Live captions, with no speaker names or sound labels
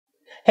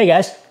Hey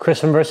guys, Chris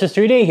from Versus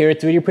 3D here at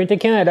 3D Printing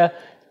Canada.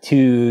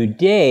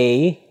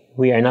 Today,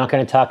 we are not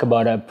going to talk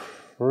about a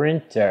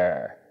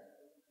printer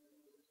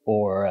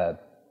or a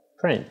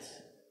print.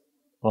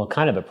 Well,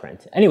 kind of a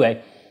print.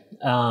 Anyway,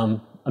 I'm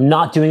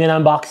not doing an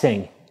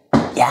unboxing.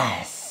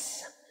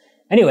 Yes!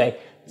 Anyway,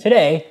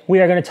 today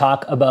we are going to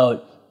talk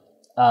about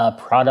a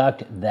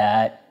product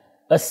that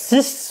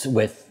assists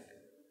with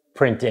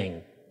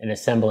printing and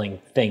assembling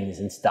things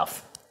and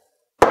stuff.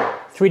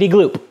 3D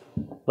Gloop.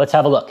 Let's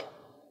have a look.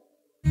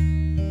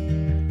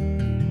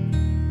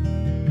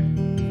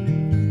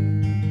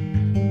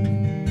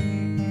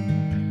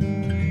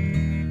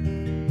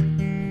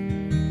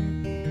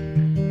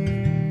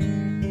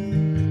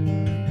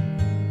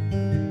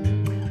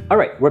 All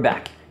right, we're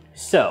back.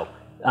 So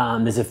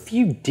there's a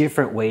few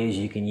different ways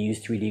you can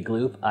use 3D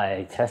Gloop.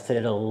 I tested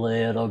it a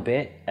little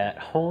bit at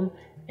home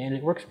and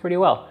it works pretty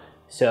well.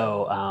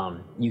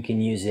 So you can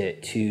use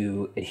it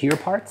to adhere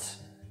parts.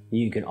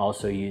 You can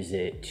also use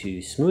it to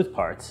smooth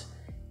parts.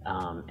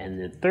 And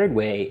the third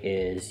way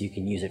is you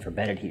can use it for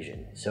bed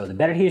adhesion. So the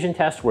bed adhesion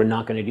test we're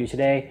not going to do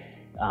today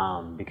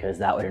because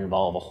that would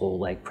involve a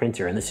whole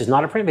printer, and this is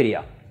not a print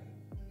video.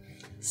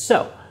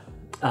 So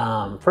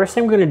first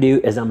thing we're going to do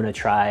is I'm going to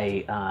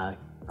try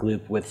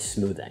Gloop with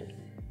smoothing.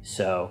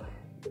 So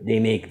they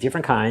make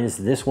different kinds.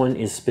 This one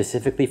is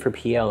specifically for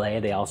PLA.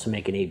 They also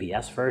make an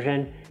ABS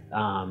version.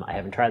 I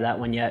haven't tried that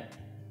one yet,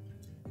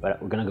 but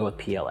we're going to go with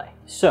PLA.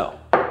 So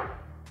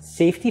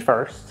safety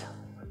first.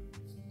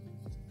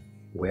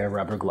 Wear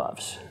rubber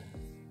gloves.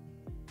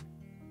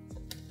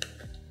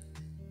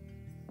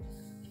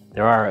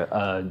 There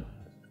are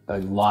a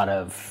lot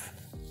of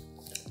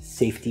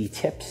safety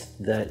tips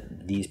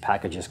that these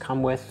packages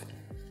come with,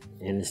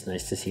 and it's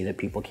nice to see that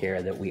people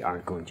care that we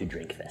aren't going to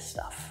drink this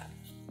stuff.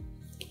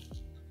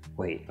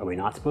 Wait, are we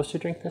not supposed to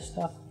drink this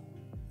stuff?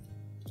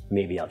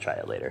 Maybe I'll try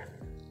it later.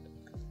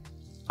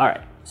 All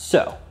right,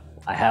 so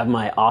I have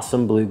my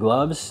awesome blue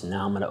gloves.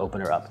 Now I'm gonna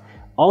open her up.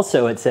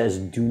 Also, it says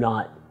do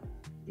not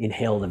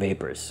inhale the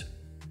vapors.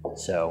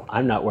 So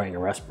I'm not wearing a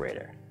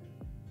respirator.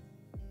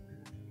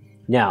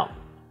 Now,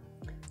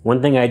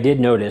 one thing I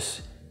did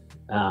notice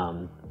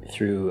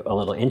through a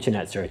little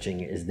internet searching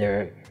is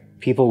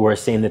people were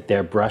saying that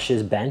their brush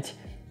is bent.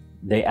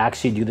 They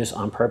actually do this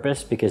on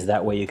purpose because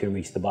that way you can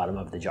reach the bottom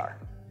of the jar.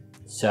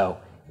 So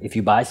if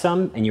you buy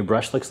some and your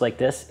brush looks like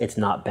this, it's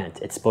not bent.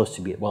 It's supposed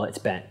to be, well, it's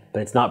bent,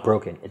 but it's not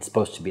broken. It's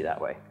supposed to be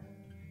that way.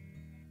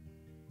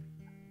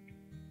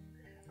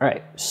 All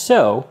right,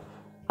 so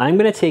I'm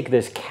gonna take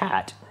this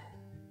cat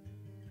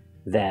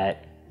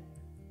that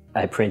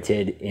I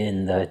printed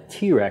in the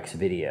T-Rex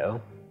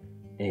video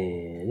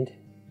and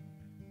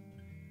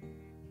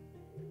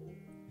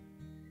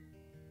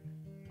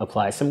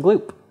apply some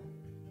Gloop.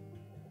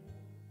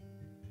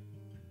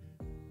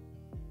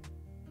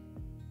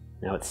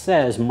 Now it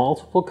says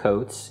multiple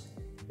coats.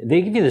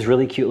 They give you this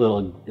really cute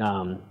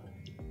little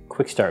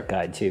quick start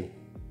guide too,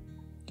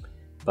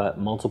 but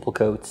multiple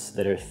coats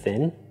that are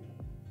thin.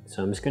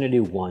 So I'm just gonna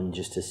do one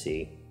just to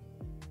see.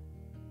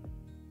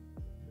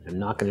 I'm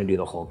not gonna do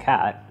the whole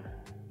cat.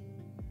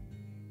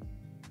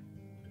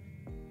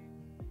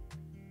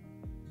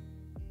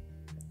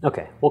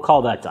 Okay, we'll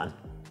call that done.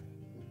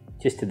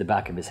 Just to the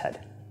back of his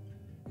head.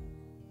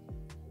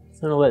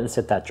 So I'm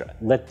gonna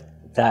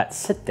let that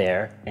sit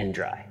there and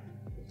dry.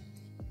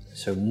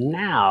 So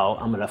now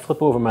I'm gonna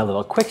flip over my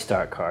little quick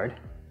start card.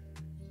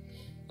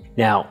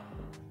 Now,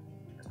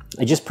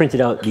 I just printed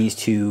out these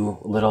two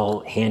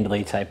little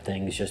handly type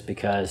things just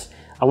because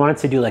I wanted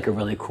to do a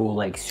really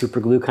cool super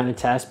glue kind of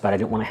test, but I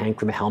didn't want to hang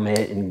from a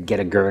helmet and get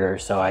a girder,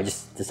 so I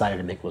just decided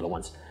to make little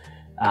ones.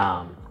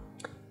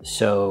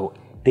 So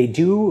they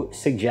do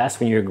suggest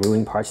when you're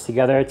gluing parts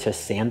together to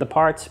sand the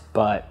parts,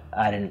 but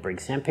I didn't bring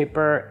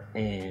sandpaper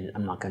and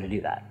I'm not going to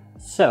do that.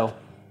 So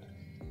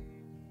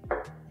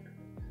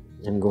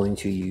I'm going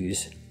to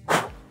use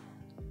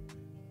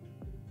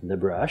the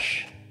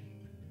brush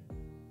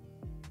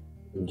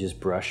and just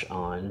brush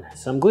on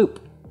some Gloop.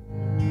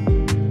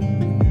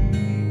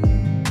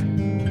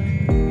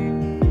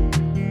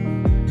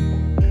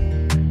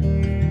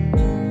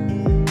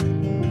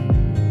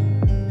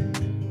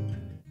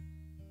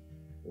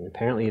 And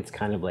apparently it's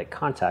kind of like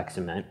contact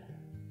cement,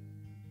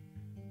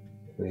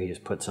 where you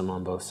just put some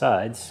on both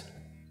sides.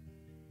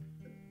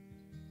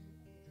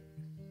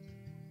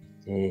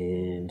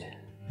 And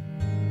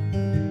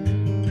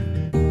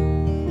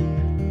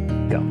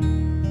go.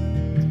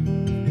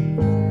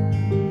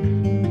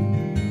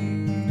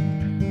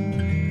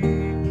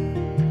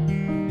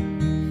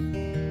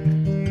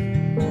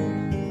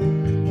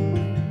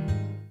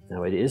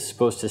 It is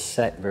supposed to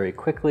set very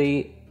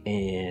quickly,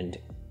 and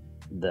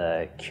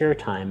the cure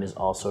time is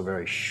also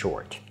very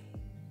short.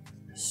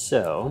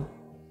 So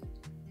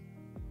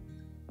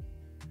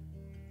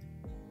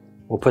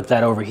we'll put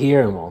that over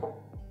here and we'll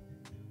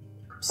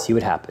see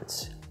what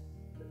happens.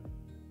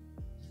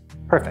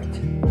 Perfect.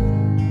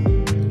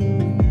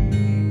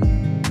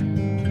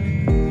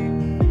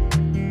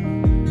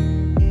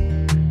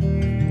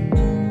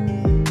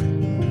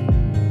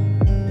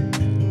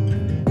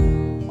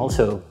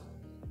 Also,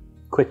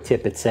 quick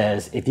tip, it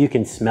says, if you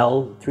can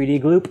smell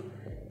 3D Gloop,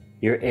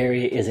 your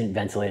area isn't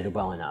ventilated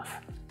well enough.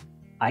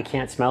 I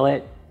can't smell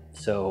it,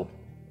 so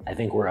I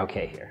think we're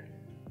okay here.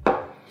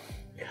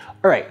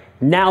 All right,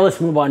 now let's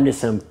move on to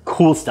some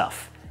cool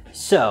stuff.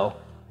 So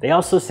they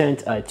also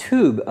sent a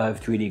tube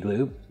of 3D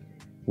Gloop,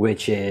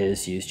 which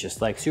is used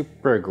just like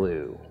super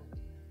glue.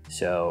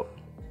 So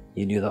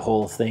you do the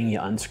whole thing, you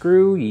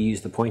unscrew, you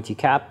use the pointy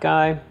cap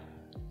guy.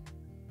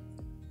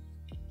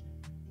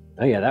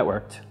 Oh yeah, that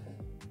worked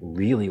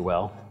really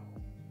well.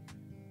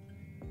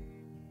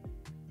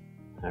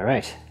 All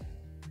right,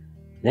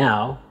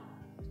 now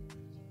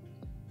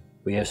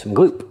we have some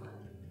gloop.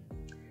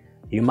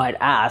 You might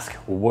ask,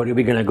 what are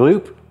we gonna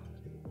gloop?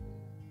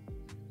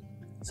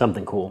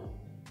 Something cool.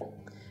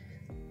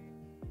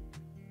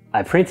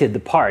 I printed the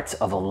parts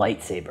of a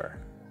lightsaber.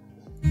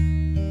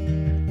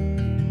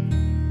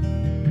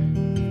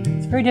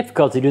 It's very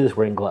difficult to do this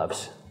wearing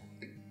gloves.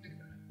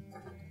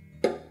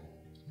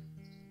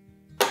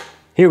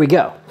 Here we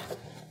go.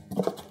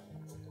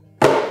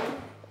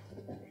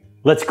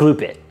 Let's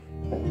gloop it.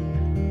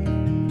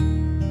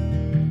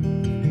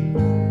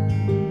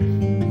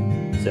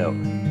 So,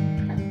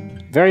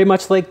 very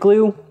much like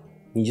glue,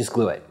 you just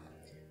glue it.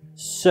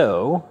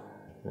 So,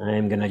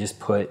 I'm gonna just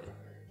put,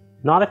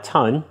 not a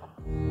ton,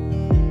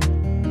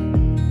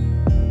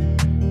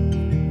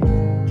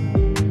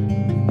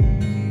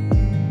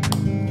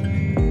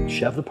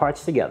 shove the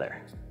parts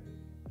together.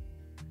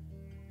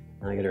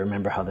 I gotta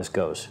remember how this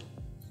goes.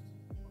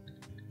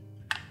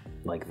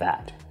 Like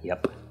that,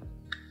 yep.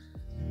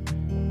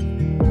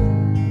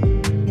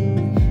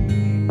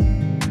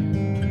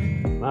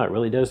 Wow, it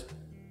really does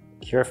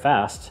cure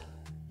fast.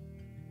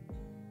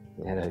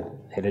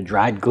 Hit a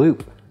dried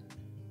gloop.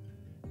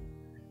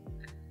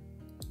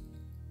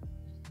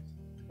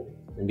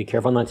 And be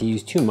careful not to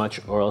use too much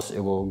or else it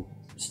will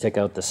stick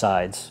out the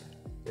sides.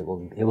 It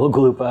will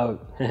gloop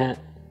out.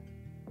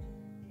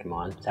 Come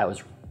on, that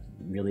was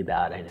really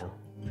bad, I know.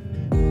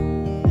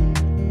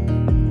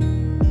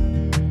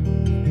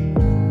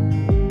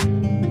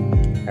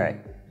 All right,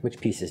 which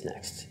piece is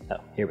next? Oh,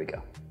 here we go.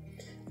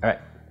 All right,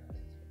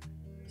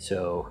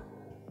 so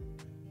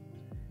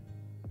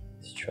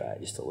let's try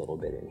just a little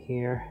bit in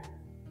here.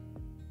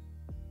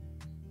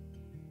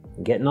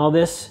 Getting all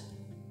this?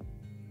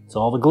 It's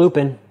all the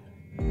glooping.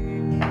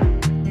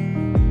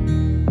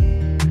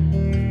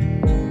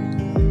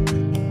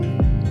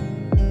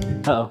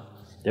 Uh-oh,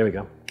 there we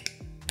go.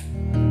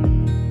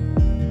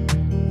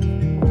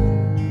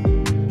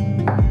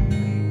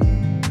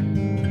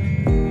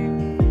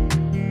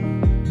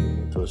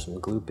 Throw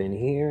some gloop in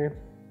here.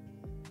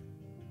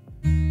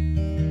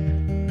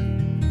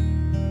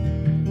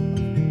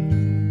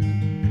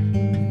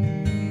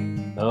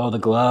 Oh, the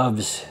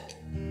gloves.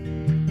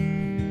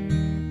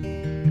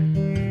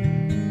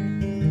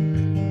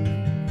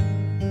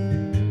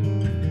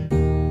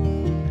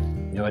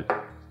 You know what?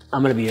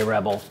 I'm gonna be a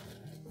rebel.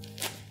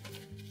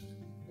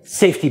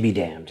 Safety be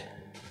damned.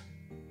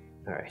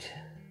 All right,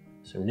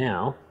 so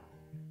now,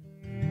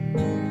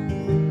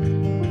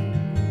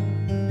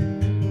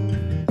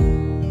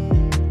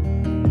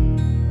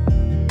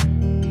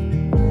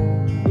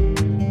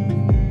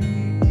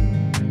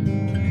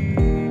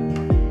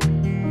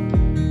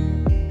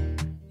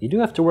 you do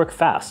have to work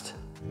fast.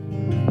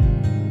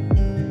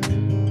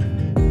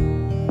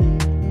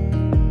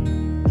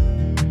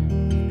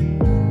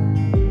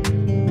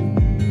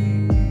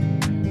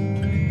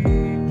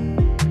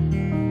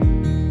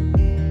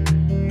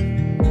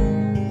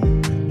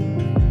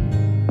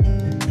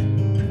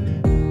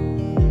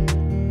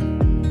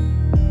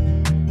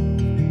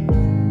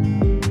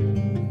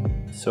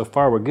 So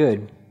far we're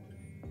good.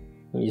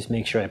 Let me just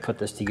make sure I put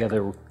this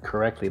together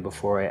correctly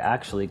before I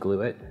actually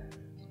glue it.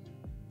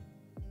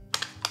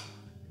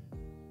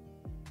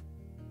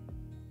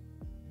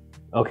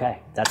 Okay,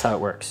 that's how it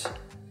works.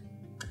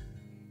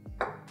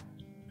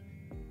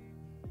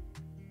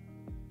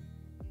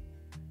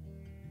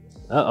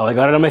 Uh-oh, I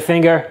got it on my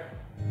finger.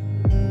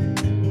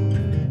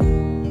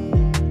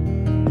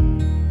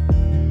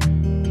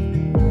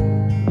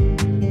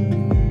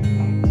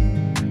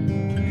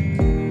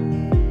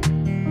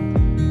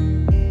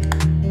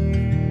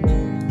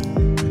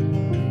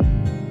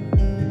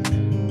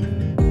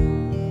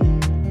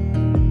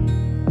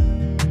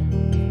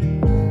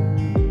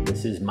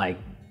 This is my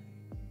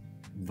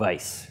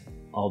vice,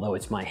 although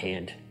it's my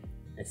hand.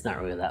 It's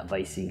not really that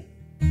vicey.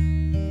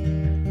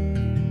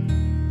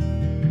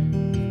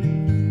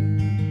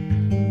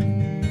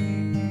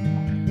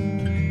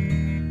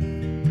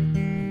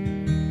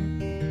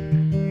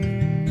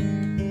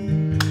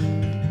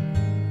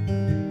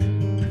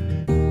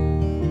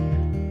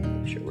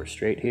 Make sure we're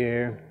straight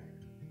here.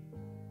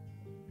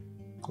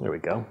 There we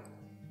go.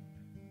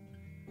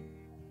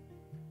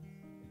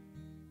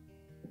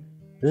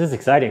 This is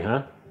exciting,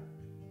 huh?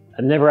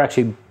 I've never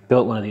actually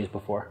built one of these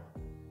before.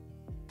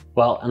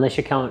 Well, unless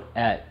you count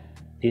at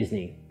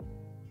Disney,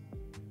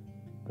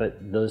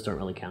 but those don't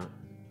really count.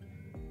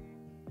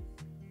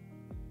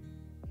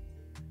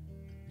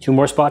 2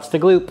 more spots to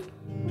gloop.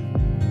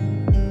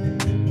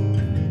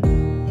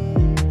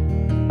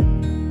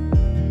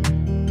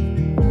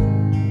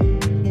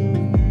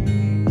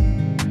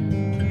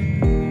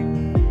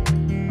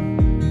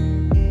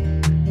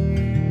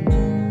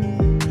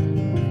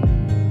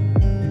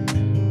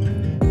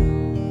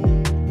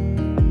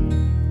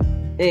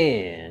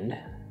 And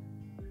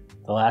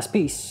the last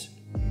piece.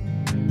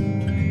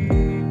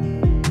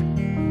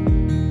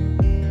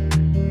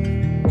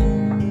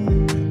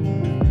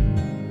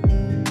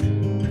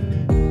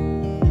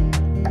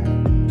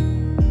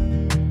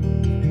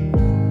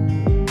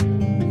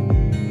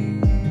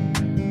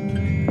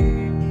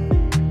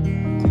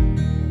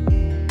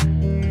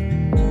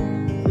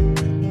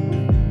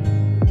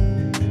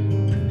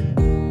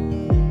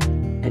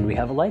 And we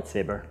have a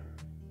lightsaber.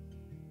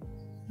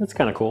 That's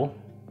kind of cool.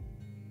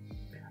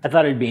 I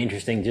thought it'd be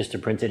interesting just to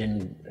print it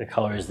in the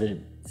colors that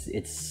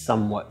it's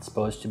somewhat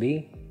supposed to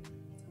be,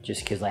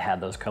 just because I had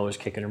those colors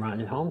kicking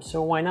around at home,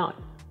 so why not?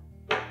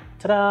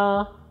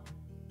 Ta-da!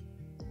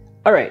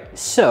 All right,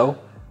 so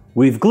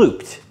we've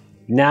glooped.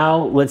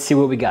 Now let's see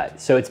what we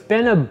got. So it's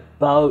been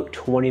about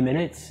 20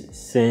 minutes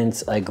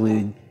since I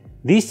glued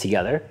these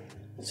together.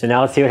 So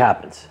now let's see what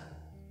happens.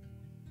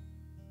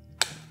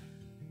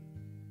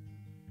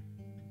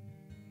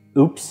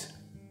 Oops.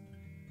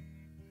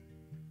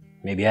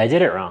 Maybe I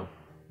did it wrong.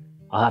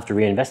 I'll have to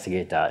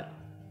reinvestigate that.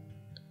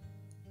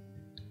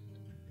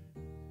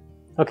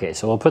 Okay,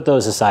 so we'll put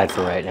those aside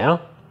for right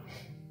now.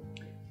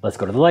 Let's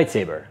go to the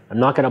lightsaber. I'm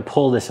not gonna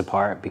pull this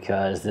apart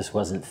because this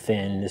wasn't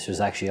thin. This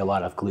was actually a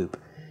lot of gloop.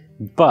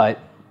 But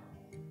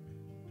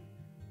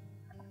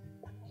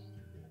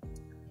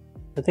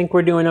I think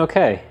we're doing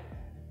okay.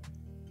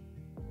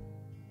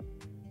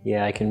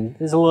 Yeah,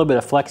 there's a little bit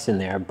of flex in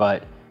there,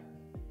 but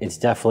it's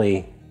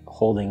definitely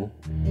holding.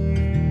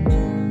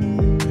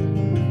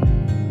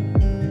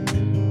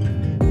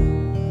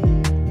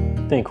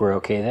 I think we're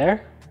okay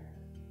there.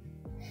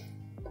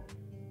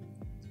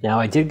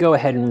 Now I did go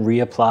ahead and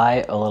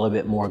reapply a little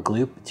bit more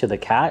gloop to the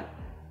cat,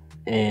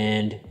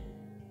 and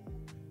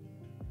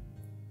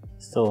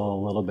still a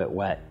little bit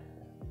wet.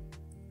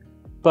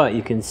 But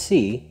you can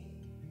see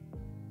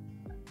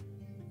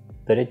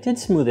that it did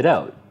smooth it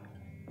out.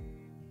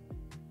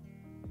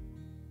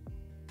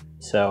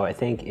 So I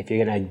think if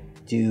you're gonna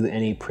do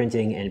any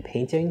printing and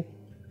painting,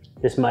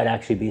 this might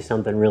actually be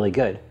something really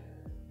good.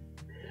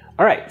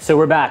 All right, so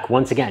we're back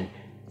once again.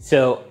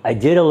 So I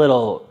did a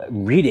little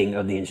reading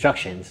of the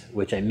instructions,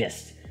 which I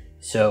missed.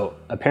 So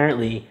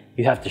apparently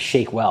you have to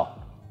shake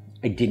well.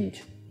 I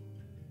didn't.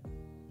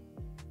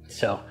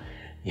 So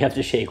you have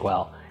to shake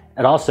well.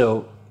 And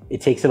also,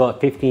 it takes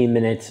about 15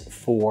 minutes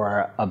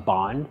for a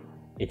bond.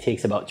 It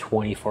takes about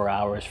 24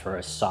 hours for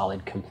a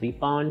solid,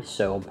 complete bond.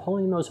 So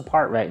pulling those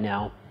apart right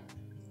now,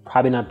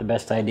 probably not the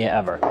best idea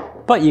ever.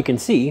 But you can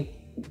see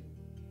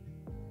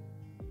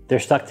they're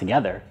stuck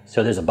together.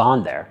 So there's a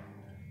bond there.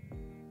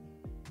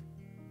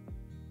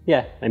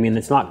 Yeah, I mean,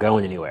 it's not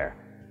going anywhere.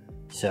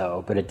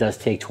 So, but it does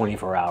take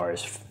 24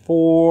 hours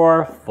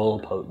for full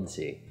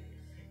potency.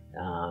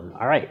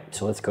 All right,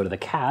 so let's go to the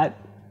cat.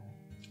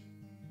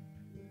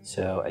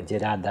 So I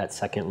did add that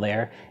second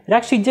layer. It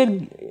actually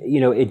did,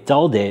 it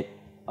dulled it.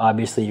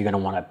 Obviously, you're gonna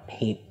wanna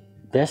paint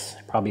this.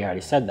 I probably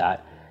already said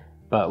that.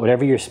 But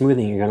whatever you're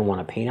smoothing, you're gonna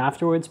wanna paint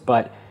afterwards.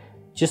 But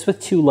just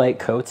with 2 light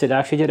coats, it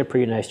actually did a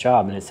pretty nice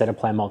job, and it said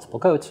apply multiple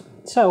coats.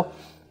 So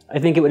I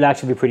think it would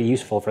actually be pretty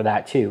useful for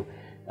that too.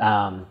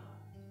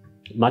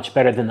 Much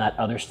better than that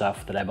other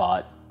stuff that I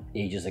bought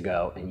ages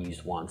ago and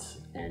used once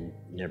and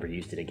never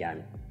used it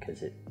again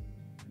because it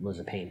was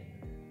a pain.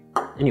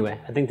 Anyway,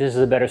 I think this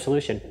is a better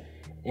solution.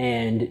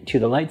 And to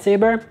the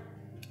lightsaber,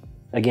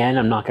 again,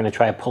 I'm not going to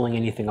try pulling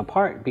anything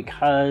apart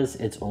because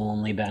it's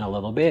only been a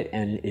little bit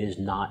and it is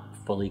not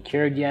fully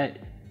cured yet.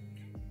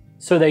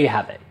 So there you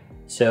have it.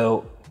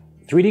 So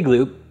 3D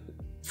Gloop,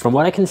 from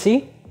what I can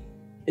see,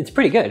 it's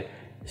pretty good.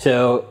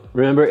 So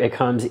remember, it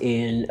comes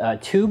in a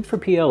tube for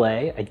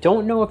PLA. I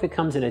don't know if it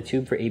comes in a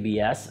tube for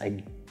ABS.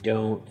 I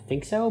don't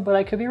think so, but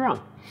I could be wrong.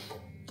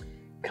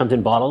 Comes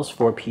in bottles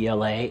for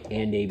PLA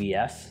and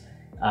ABS.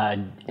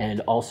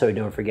 And also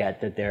don't forget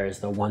that there's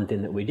the one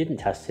thing that we didn't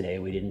test today.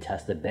 We didn't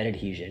test the bed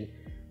adhesion.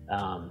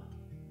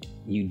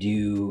 You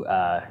do,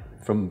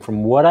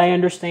 from what I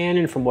understand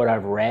and from what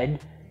I've read,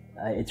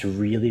 it's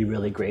really,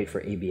 really great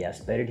for ABS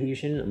bed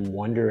adhesion. I'm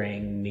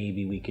wondering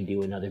maybe we could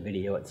do another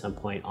video at some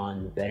point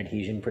on bed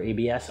adhesion for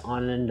ABS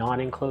on a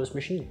non-enclosed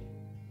machine.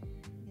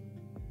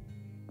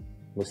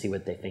 We'll see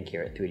what they think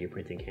here at 3D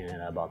Printing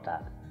Canada about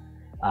that.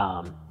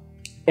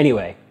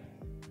 Anyway,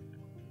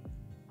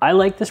 I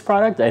like this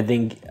product. I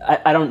think,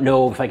 I don't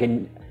know if I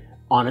can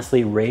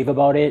honestly rave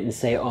about it and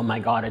say, oh my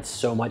God, it's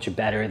so much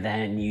better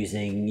than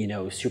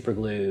using, super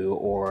glue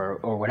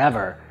or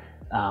whatever.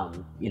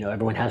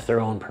 Everyone has their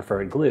own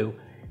preferred glue.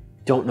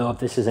 Don't know if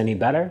this is any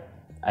better.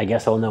 I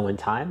guess I'll know in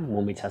time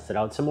when we test it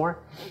out some more.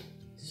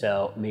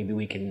 So maybe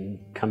we can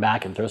come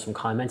back and throw some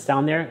comments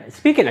down there.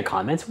 Speaking of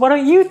comments, why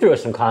don't you throw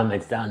some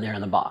comments down there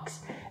in the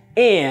box?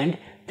 And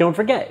don't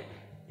forget,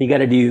 you got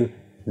to do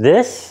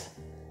this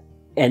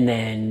and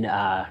then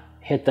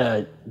hit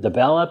the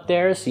bell up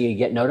there so you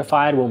get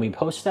notified when we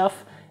post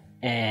stuff,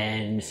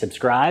 and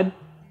subscribe.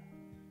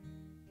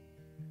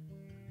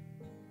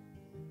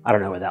 I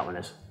don't know where that one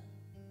is.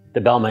 The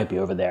bell might be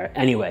over there.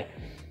 Anyway,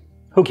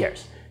 who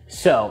cares?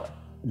 So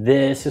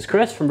this is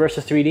Chris from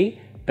Versus 3D,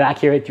 back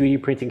here at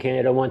 3D Printing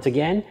Canada once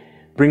again.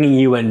 bringing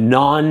you a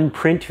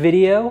non-print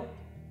video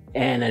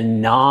and a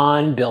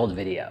non-build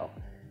video.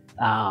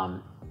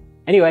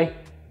 Anyway,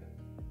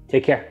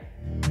 take care.